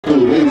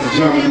Ladies and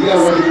gentlemen, you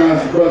gotta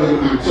recognize the brother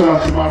with the guitar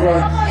to my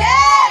right.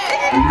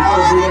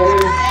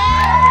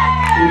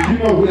 If you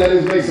know who that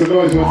is, make some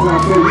noise one time.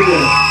 Say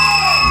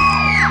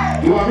yeah.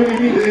 Do I really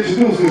need to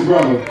introduce this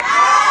brother?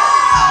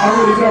 I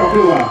really don't,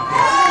 do I?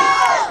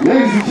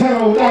 Ladies and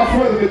gentlemen, without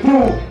further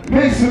ado,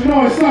 make some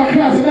noise. Start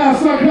clapping now,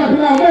 start clapping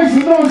now. Make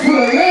some noise for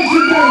the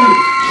legendary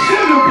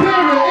Sugar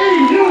Parent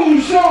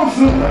E.U. Show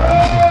some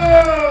love.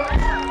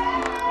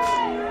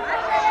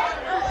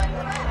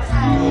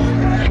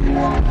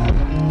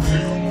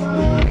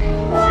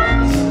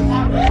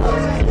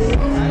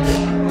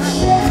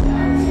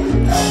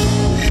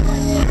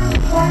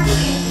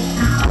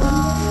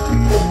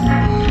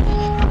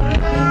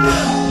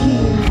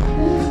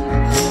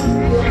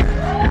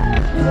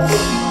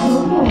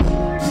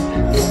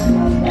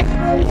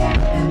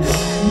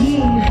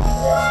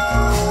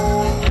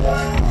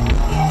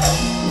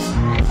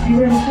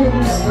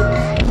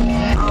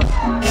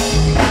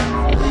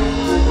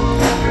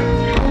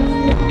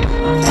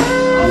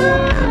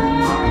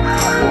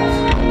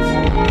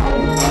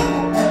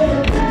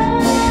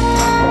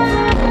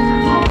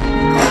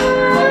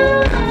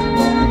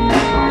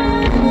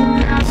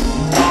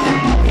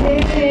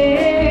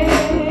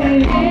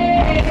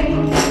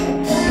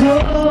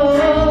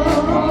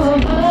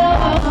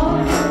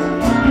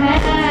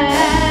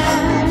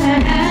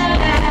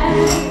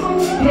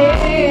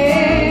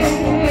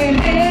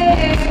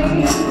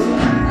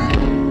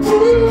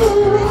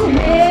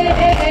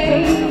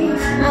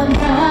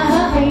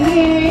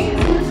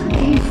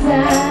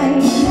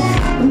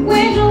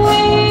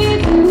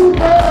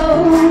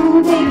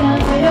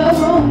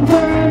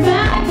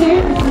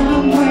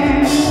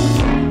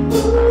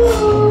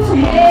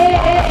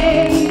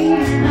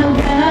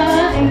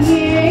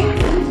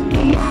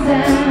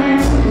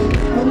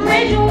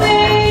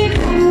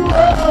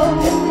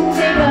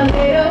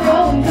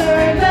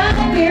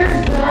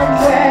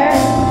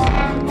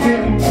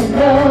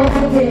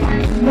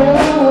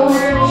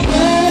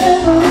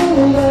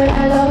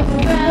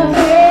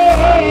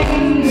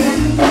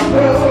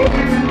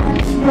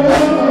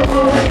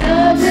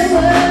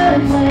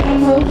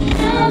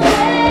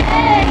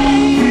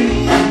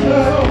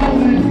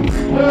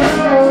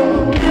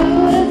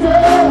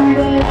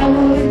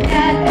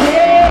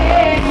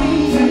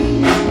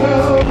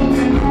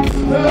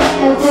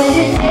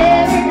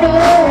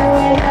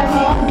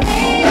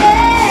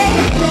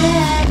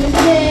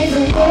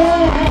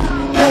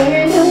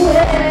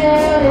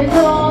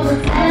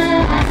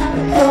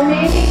 So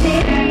many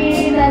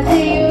times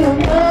you don't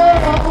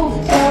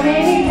know, so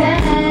many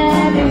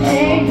times you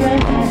change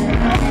my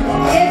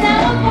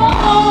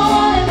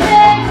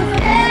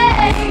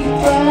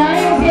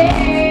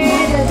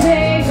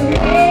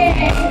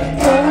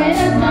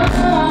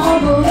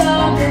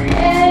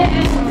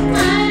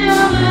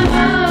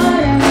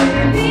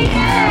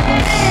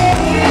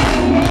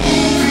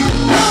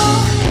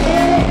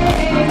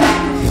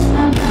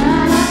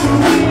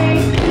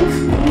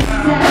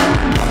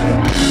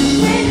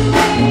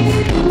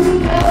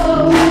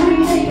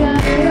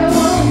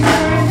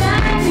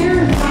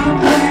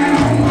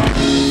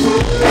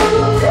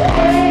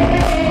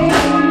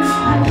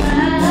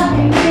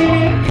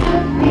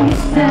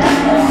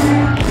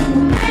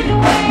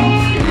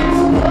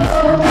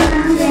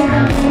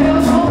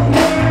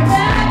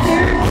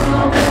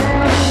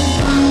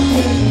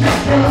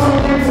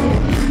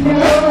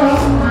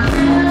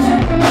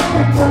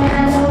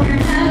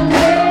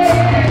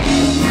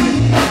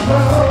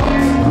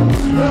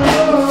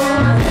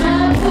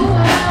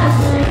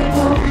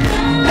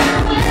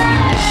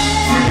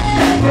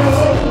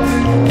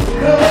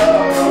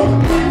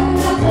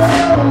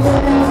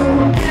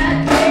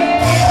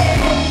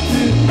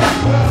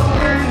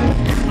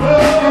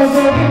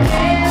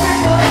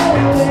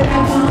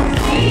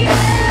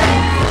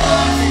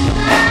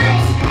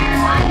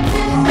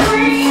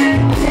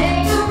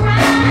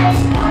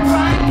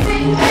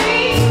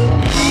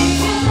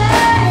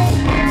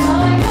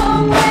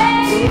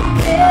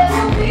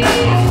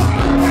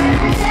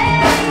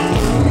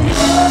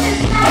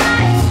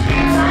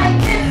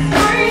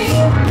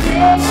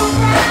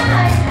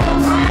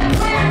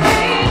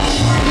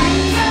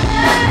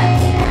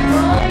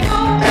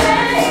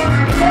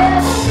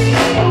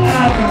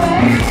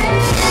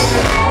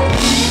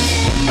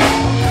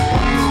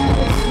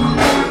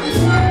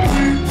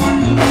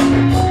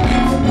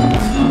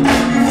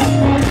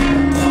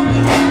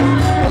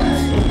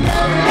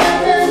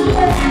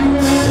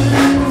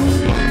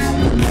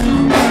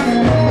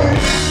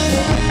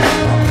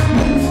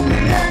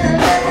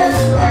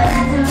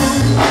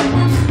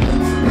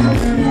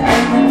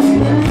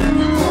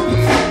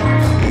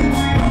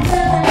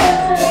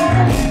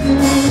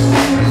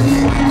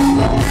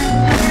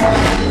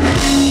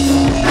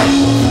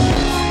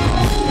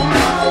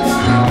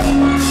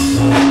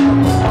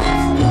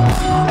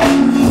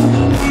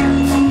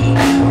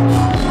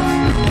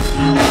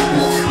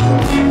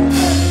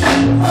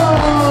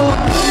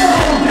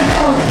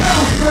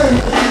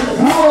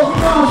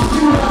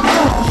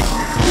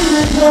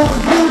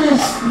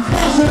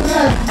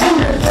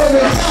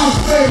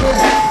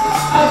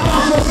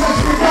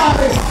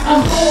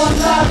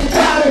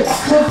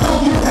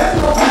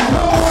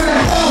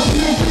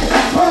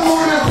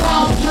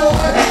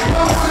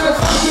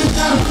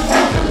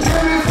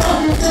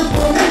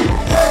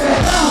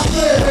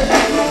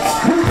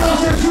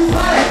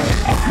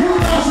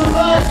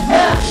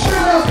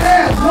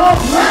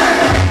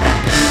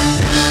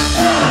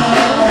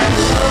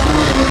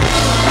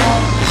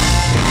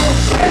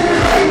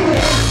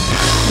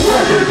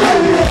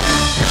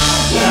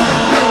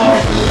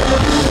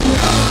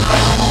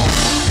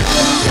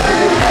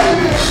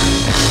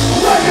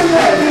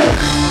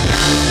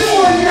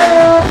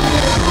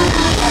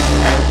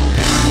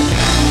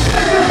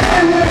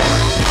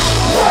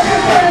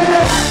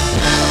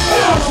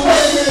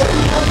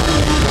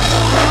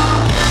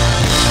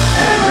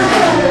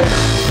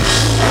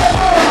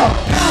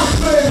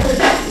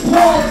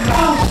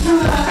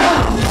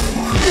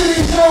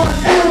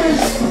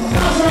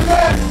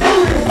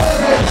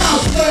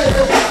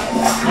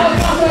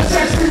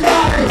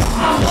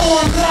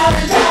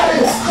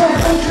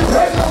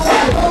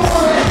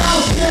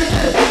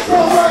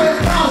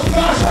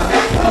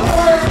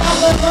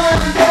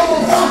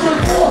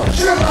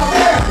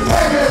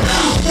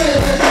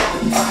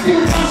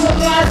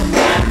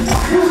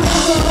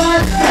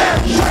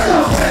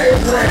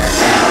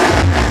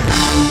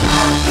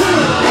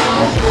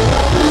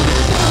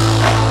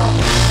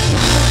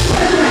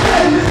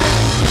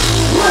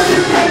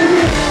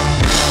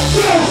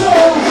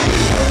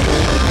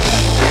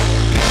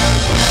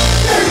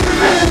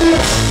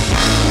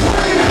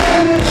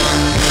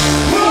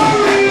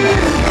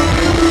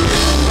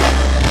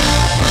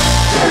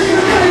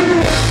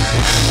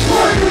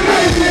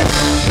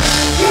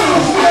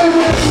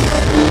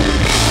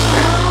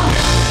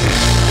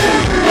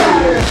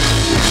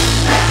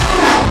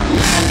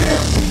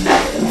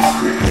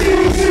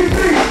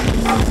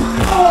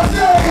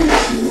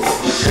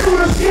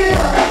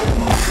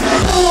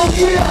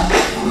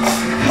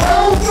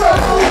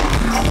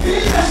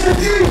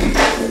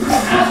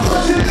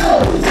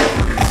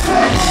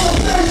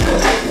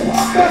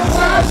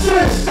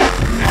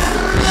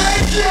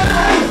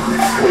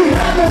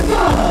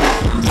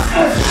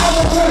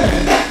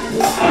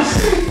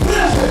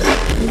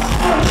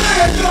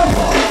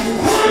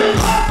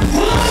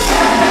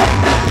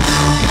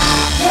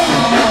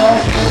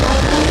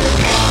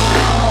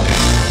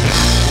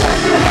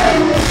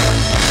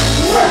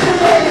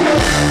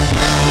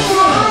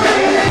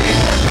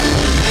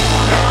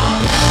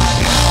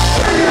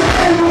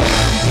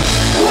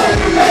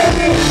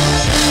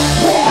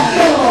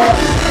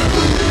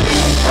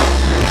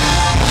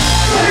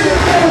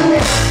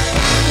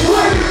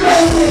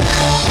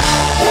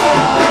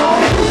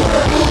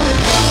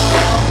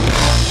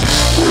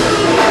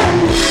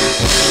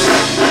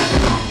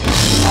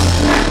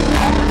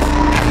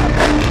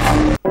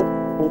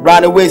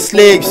Runaway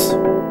Slaves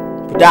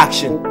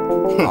Production.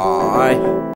 Alright.